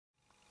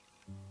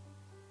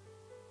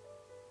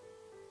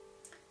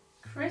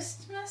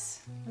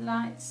Christmas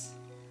lights,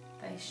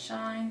 they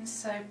shine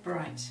so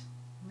bright.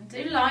 When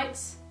we do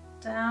lights,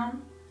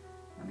 down.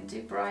 When we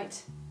do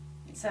bright,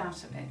 it's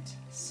out of it.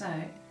 So,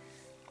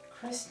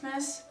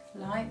 Christmas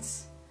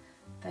lights,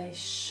 they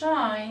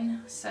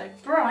shine so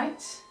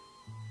bright.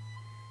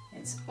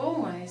 It's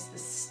always the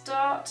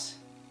start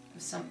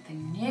of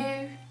something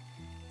new.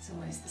 It's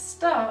always the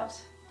start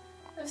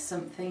of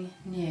something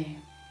new.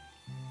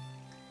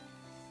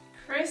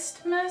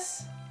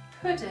 Christmas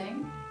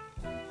pudding,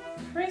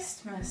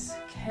 Christmas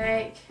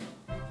cake.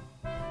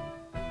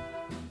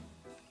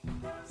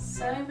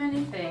 So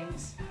many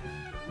things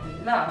we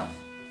love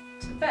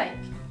to bake.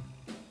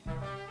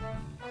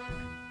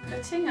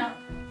 Putting up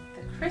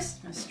the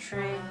Christmas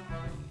tree.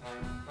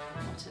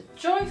 What a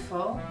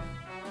joyful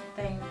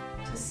thing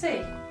to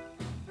see.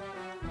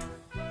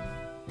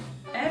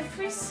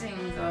 Every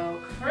single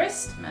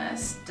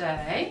Christmas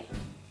day,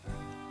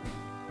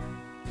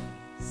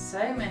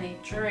 so many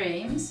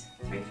dreams,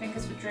 3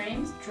 fingers for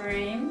dreams,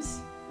 dreams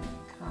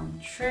come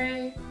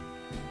true.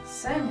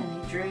 So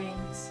many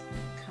dreams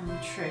come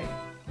true.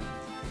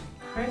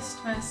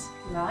 Christmas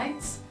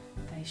lights,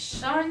 they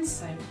shine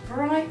so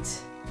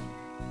bright.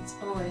 It's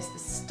always the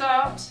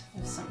start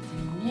of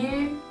something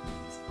new.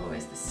 It's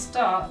always the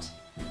start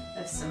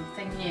of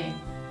something new.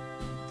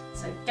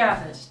 So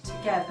gathered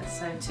together,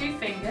 so 2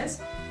 fingers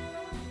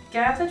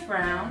gathered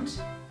round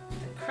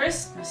the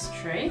Christmas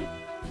tree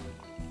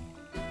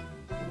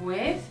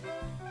with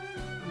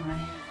my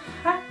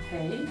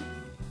happy,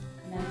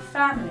 and then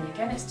family.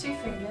 Again, it's 2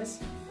 fingers,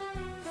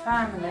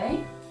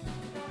 family.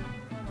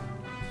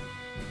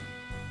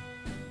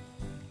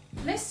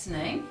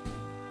 Listening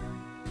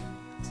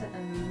to the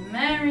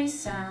merry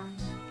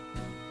sound,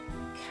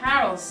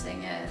 carol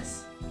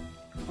singers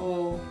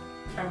all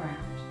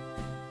around.